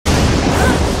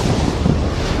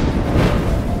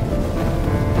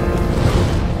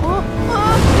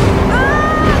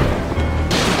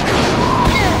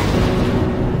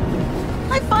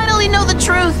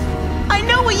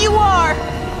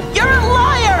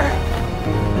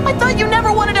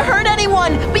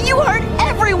one, but you hurt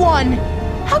everyone!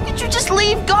 How could you just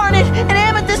leave Garnet and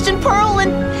Amethyst and Pearl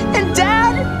and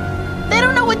Dad? They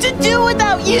don't know what to do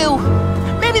without you!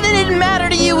 Maybe they didn't matter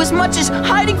to you as much as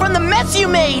hiding from the mess you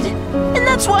made! And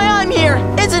that's why I'm here,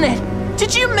 isn't it?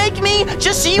 Did you make me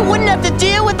just so you wouldn't have to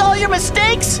deal with all your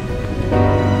mistakes?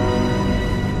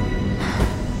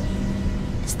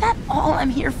 Is that all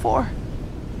I'm here for?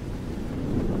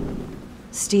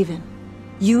 Steven,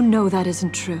 you know that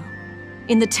isn't true.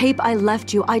 In the tape I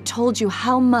left you, I told you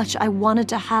how much I wanted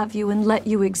to have you and let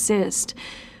you exist.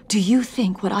 Do you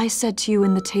think what I said to you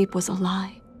in the tape was a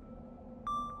lie?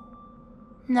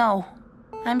 No.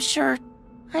 I'm sure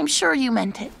you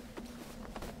meant it.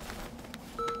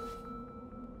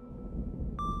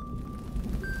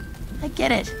 I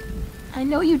get it. I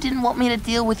know you didn't want me to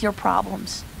deal with your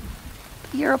problems.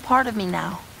 But you're a part of me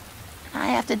now. And I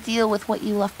have to deal with what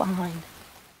you left behind.